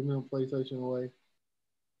giving them PlayStation away.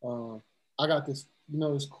 I got this, you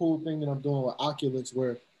know, this cool thing that I'm doing with Oculus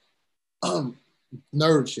where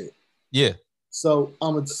nerd shit. Yeah. So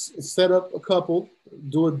I'm gonna set up a couple,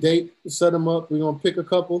 do a date, set them up. We're gonna pick a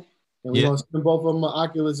couple, and we're gonna send both of them an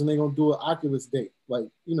Oculus, and they're gonna do an Oculus date, like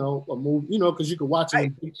you know, a movie, you know, because you can watch it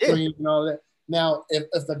on big screen and all that. Now,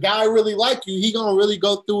 if the guy really like you, he gonna really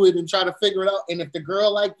go through it and try to figure it out. And if the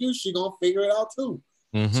girl like you, she gonna figure it out too.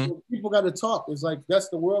 Mm-hmm. So people got to talk. It's like that's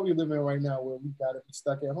the world we live in right now, where we gotta be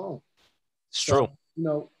stuck at home. It's true. You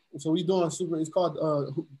know, so we doing super. It's called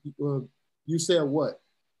You Said What.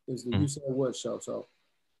 Is the You Said What show. So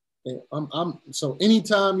I'm so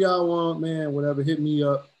anytime y'all want, man, whatever, hit me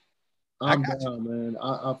up. I'm down, man.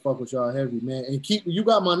 I fuck with y'all heavy, man. And you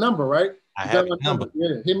got my number, right? I have my number.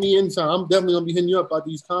 Yeah, hit me anytime. I'm definitely gonna be hitting you up about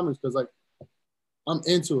these comments because like I'm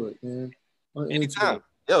into it, man. Anytime.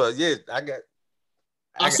 Yo, yeah,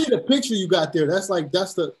 I see the picture you got there. That's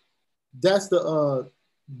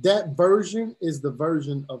that version is the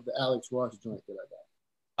version of the Alex Ross joint that I got.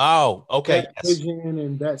 Oh, okay. That Vision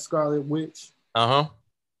and that Scarlet Witch. Uh-huh.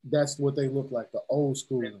 That's what they look like, the old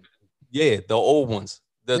school. Yeah, the old ones.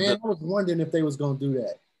 I was wondering if they was gonna do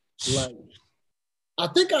that. Like, I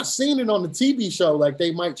think I seen it on the TV show. Like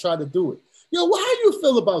they might try to do it. Yo, how you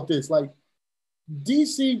feel about this? Like,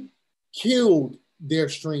 DC killed their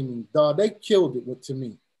streaming, dog. They killed it to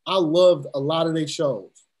me. I loved a lot of their shows.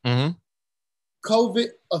 Mm-hmm. COVID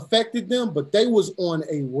affected them, but they was on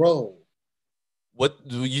a roll. What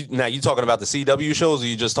do you talking about the CW shows, or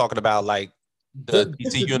you just talking about like the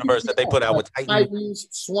DC universe that they put out with Titans,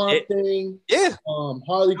 Swamp Thing,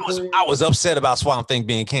 Harley Quinn. I was upset about Swamp Thing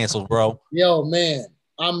being canceled, bro. Yo, man,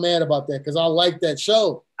 I'm mad about that because I like that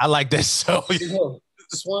show. I like that show.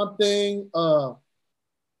 Swamp Thing. I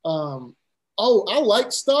like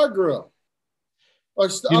Stargirl.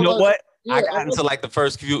 You know what? I got into like the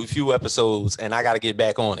first few episodes, and I got to get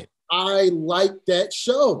back on it. I like that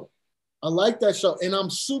show. And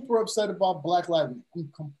I'm super upset about Black Lightning. I'm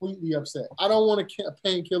completely upset. I don't want a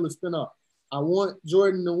Painkiller spinoff. I want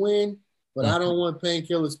Jordan to win, but I don't want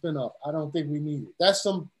Painkiller spinoff. I don't think we need it. That's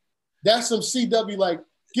some CW, like,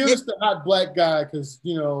 give us the hot black guy because,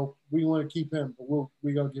 you know, we want to keep him, but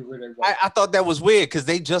we're going to get rid of him. I thought that was weird because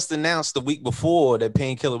they just announced the week before that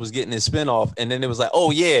Painkiller was getting his spinoff, and then it was like,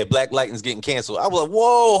 oh, yeah, Black Lightning's getting canceled. I was like,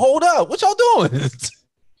 whoa, hold up. What y'all doing?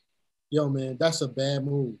 Yo, man, that's a bad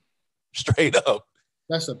move. Straight up.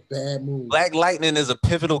 That's a bad move. Black Lightning is a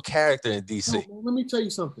pivotal character in DC. No, let me tell you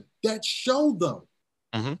something. That show, though,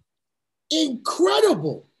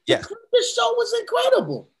 incredible. Yes. The show was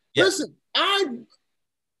incredible. Yes. Listen, I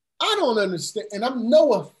don't understand, and I'm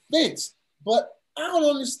no offense, but I don't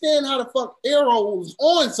understand how the fuck Arrow was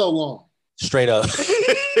on so long. Straight up.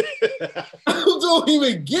 I don't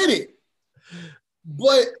even get it.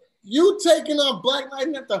 But you taking on Black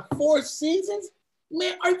Lightning after 4 seasons?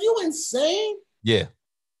 Man, are you insane? Yeah.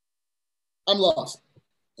 I'm lost.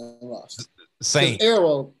 Same.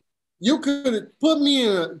 Arrow, you could put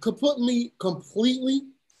me completely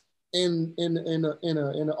in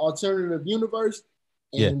an alternative universe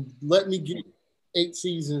and let me get 8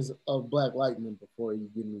 seasons of Black Lightning before you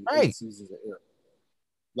give me 8 seasons of Arrow.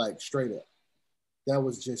 Like straight up. That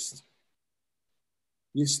was just,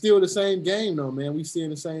 you're still the same game though, man. We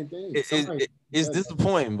seeing the same thing. It's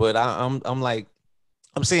disappointing, but I'm like,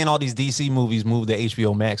 I'm seeing all these DC movies move to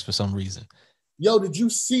HBO Max for some reason. Yo, did you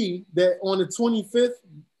see that on the 25th,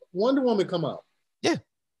 Wonder Woman come out? Yeah.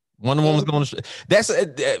 Wonder Woman's going to, that's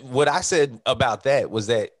what I said about that was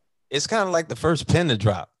that it's kind of like the first pin to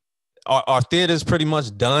drop. Our theater's pretty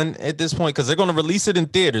much done at this point because they're going to release it in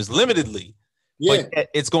theaters limitedly. Yeah. But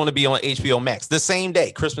it's going to be on HBO Max the same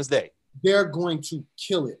day, Christmas Day. They're going to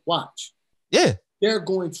kill it. Watch. Yeah. They're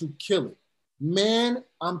going to kill it. Man,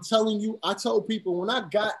 I'm telling you, I told people when I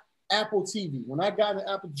got Apple TV, when I got an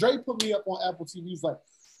Apple, Dre put me up on Apple TV. He's like,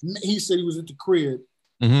 he said he was at the crib.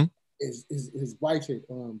 Mm-hmm. His wife had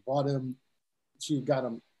bought him, she got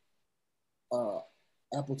him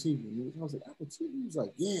Apple TV. And I was like, Apple TV? He was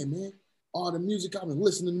like, yeah, man. All the music, I've been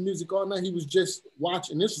listening to music all night. He was just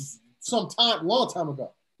watching. This was long time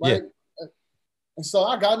ago. Right? Yeah. And so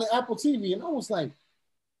I got an Apple TV and I was like,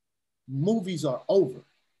 movies are over.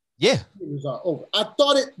 Yeah. Movies are over. I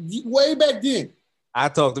thought it way back then. I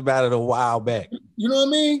talked about it a while back. You know what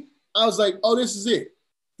I mean? I was like, oh, this is it.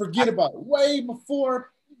 Forget about it. Way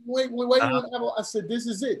before, I said, this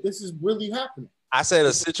is it. This is really happening. I said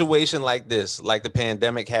a situation like this, like the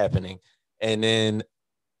pandemic happening, and then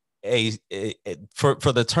for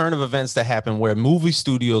the turn of events to happen where movie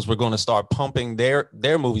studios were going to start pumping their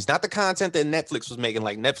movies, not the content that Netflix was making,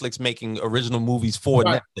 like Netflix making original movies for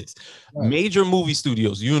Netflix. Right. Major movie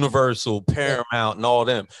studios, Universal, Paramount, and all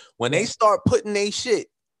them, when they start putting their shit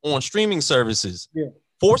on streaming services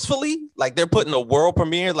forcefully, like they're putting a world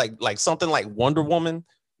premiere, like something like Wonder Woman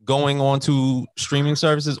going on to streaming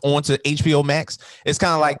services onto HBO Max. It's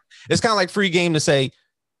kind of like free game to say,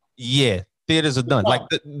 yeah, theaters are done. Like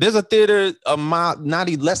there's a theater a mile, not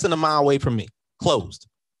even less than a mile away from me, closed.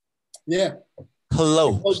 Yeah,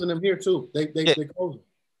 closed. They're closing them here too. They closed.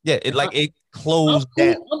 Yeah, it closed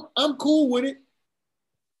down. I'm cool with it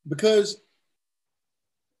because,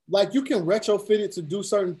 like, you can retrofit it to do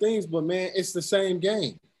certain things, but man, it's the same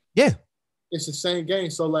game. Yeah, it's the same game.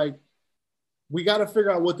 So like, we got to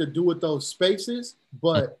figure out what to do with those spaces.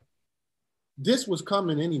 But this was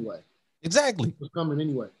coming anyway. Exactly, it was coming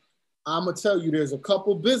anyway. I'm gonna tell you, there's a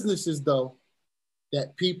couple businesses though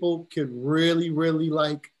that people could really, really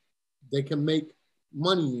like. They can make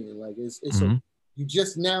money in. Like it's you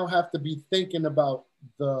just now have to be thinking about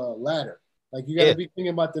the ladder. Like you got to be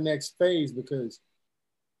thinking about the next phase because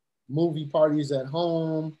movie parties at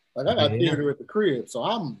home. Like I got theater at the crib, so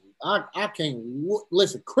I can't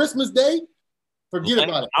listen. Christmas Day, forget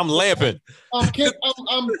about it. I'm lamping.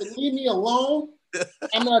 I'm leave me alone.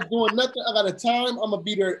 I'm not doing nothing. I got a time. I'm gonna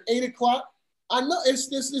be there at 8:00. I know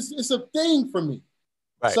it's a thing for me.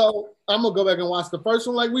 Right. So I'm gonna go back and watch the first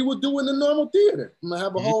one like we would do in the normal theater. I'm gonna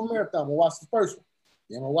have a whole marathon. I'm gonna watch the first one.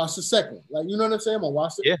 Then I'm gonna watch the second one. Like, you know what I'm saying? I'm gonna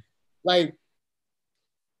watch it. Yeah. Like,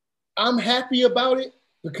 I'm happy about it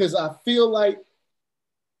because I feel like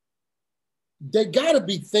they gotta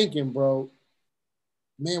be thinking, bro.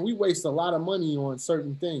 Man, we waste a lot of money on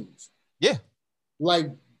certain things. Yeah.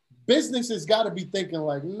 Like, businesses got to be thinking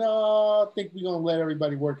like, no, I think we're going to let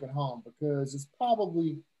everybody work at home because it's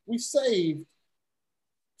probably, we saved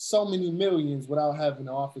so many millions without having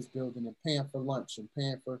an office building and paying for lunch and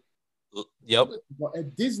paying for. Yep.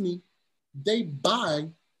 At Disney, they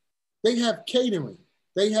have catering.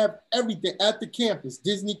 They have everything at the campus,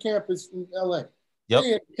 Disney campus in LA. Yep. They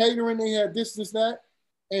had catering, they had this, that.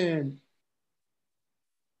 And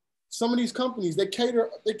some of these companies, they cater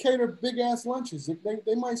big ass lunches.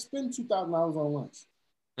 They might spend $2,000 on lunch.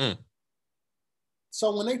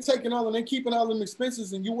 So when they taking all and they keeping all them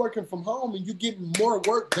expenses and you working from home and you getting more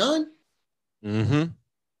work done. Mm-hmm.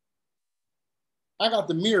 I got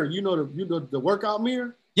the mirror, the workout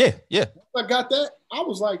mirror. Yeah. I got that. I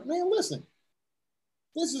was like, man, listen,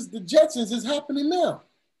 this is the Jetsons is happening now.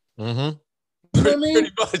 Mm-hmm. You know what I mean?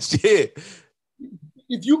 Pretty much, yeah.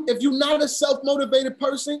 If you're not a self-motivated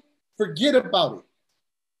person, forget about it.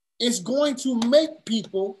 It's going to make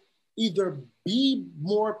people either be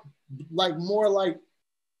more like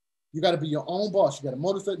you got to be your own boss. You got to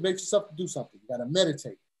motivate yourself to do something. You got to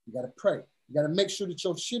meditate. You got to pray. You got to make sure that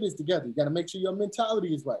your shit is together. You got to make sure your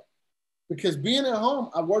mentality is right. Because being at home,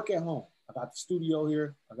 I work at home. I got the studio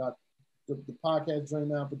here. I got the podcast right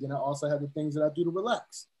now, but then I also have the things that I do to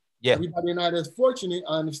relax. Yeah. Everybody not as fortunate.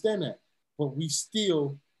 I understand that, but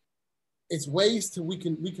it's ways to we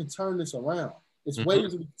can turn this around. It's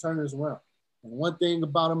ways that we can turn this around. And one thing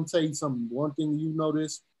about them, tell you something. One thing you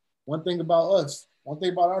notice. One thing about us. One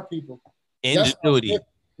thing about our people. Ingenuity.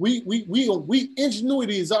 We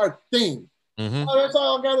ingenuity is our thing. Oh, that's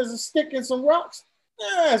all I got is a stick and some rocks.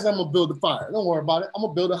 Yes, I'm gonna build a fire. Don't worry about it. I'm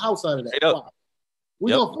gonna build a house out of that. Wow.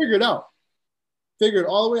 We're gonna figure it out. Figure it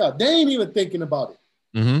all the way out. They ain't even thinking about it.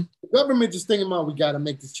 The government just thinking about we gotta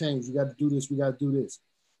make this change. We gotta do this. We gotta do this.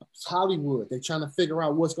 It's Hollywood. They're trying to figure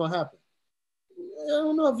out what's gonna happen. I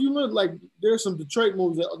don't know if you look like there's some Detroit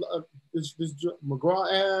movies that this McGraw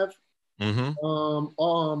Ave,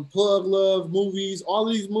 Plug Love movies, all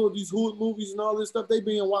of these movies, hood movies, and all this stuff. They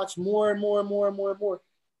being watched more and more and more and more and more.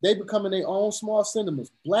 They becoming their own small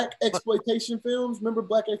cinemas. Black exploitation films. Remember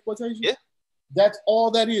Black exploitation? Yeah. That's all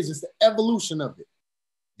that is. It's the evolution of it.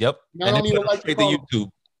 Yep. And I don't even like straight to YouTube.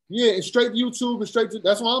 Yeah, and straight to YouTube and straight to.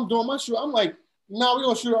 That's why I'm doing my shoot. I'm like, no, we're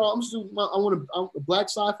gonna shoot. I'm just doing. I want a black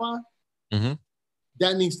sci-fi.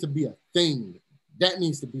 That needs to be a thing. That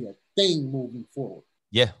needs to be a thing moving forward.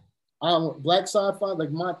 Yeah. I want black sci-fi. Like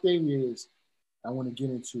my thing is, I want to get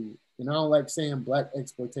into, and I don't like saying black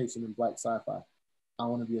exploitation and black sci-fi. I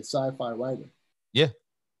want to be a sci-fi writer. Yeah.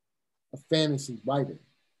 A fantasy writer.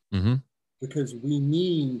 Because we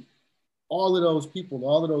need all of those people,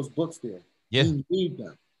 all of those books there. Yeah. We need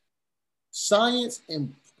them. Science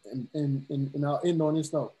and I'll end on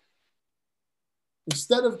this note.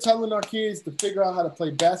 Instead of telling our kids to figure out how to play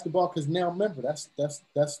basketball, because now remember that's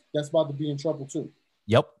about to be in trouble too.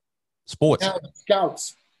 Yep. Sports. Now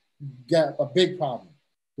scouts got a big problem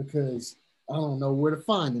because I don't know where to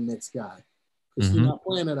find the next guy. Because he's not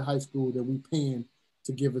playing at a high school that we paying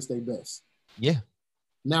to give us their best. Yeah.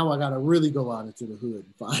 Now I gotta really go out into the hood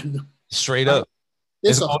and find them. Straight up.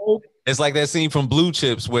 It's like that scene from Blue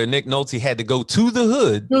Chips where Nick Nolte had to go to the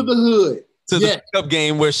hood. To the hood. To the pickup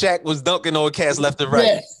game where Shaq was dunking on cats left and right.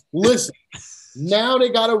 Yes. Listen, now they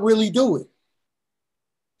gotta really do it.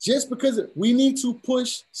 Just because we need to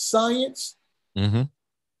push science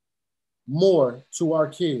more to our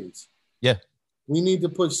kids. Yeah. We need to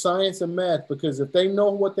push science and math because if they know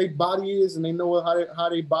what their body is and they know how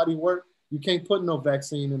their body works, you can't put no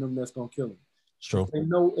vaccine in them that's gonna kill them. It's true. They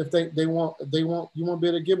know if they want you won't be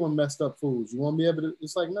able to give them messed up foods. You won't be able to.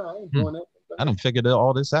 It's like no, I ain't doing that. I done figured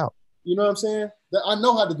all this out. You know what I'm saying? I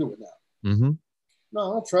know how to do it now. No,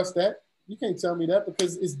 I don't trust that. You can't tell me that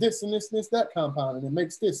because it's this and this and this that compound and it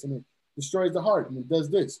makes this and it destroys the heart and it does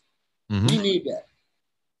this. We need that.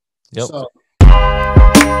 Yep. So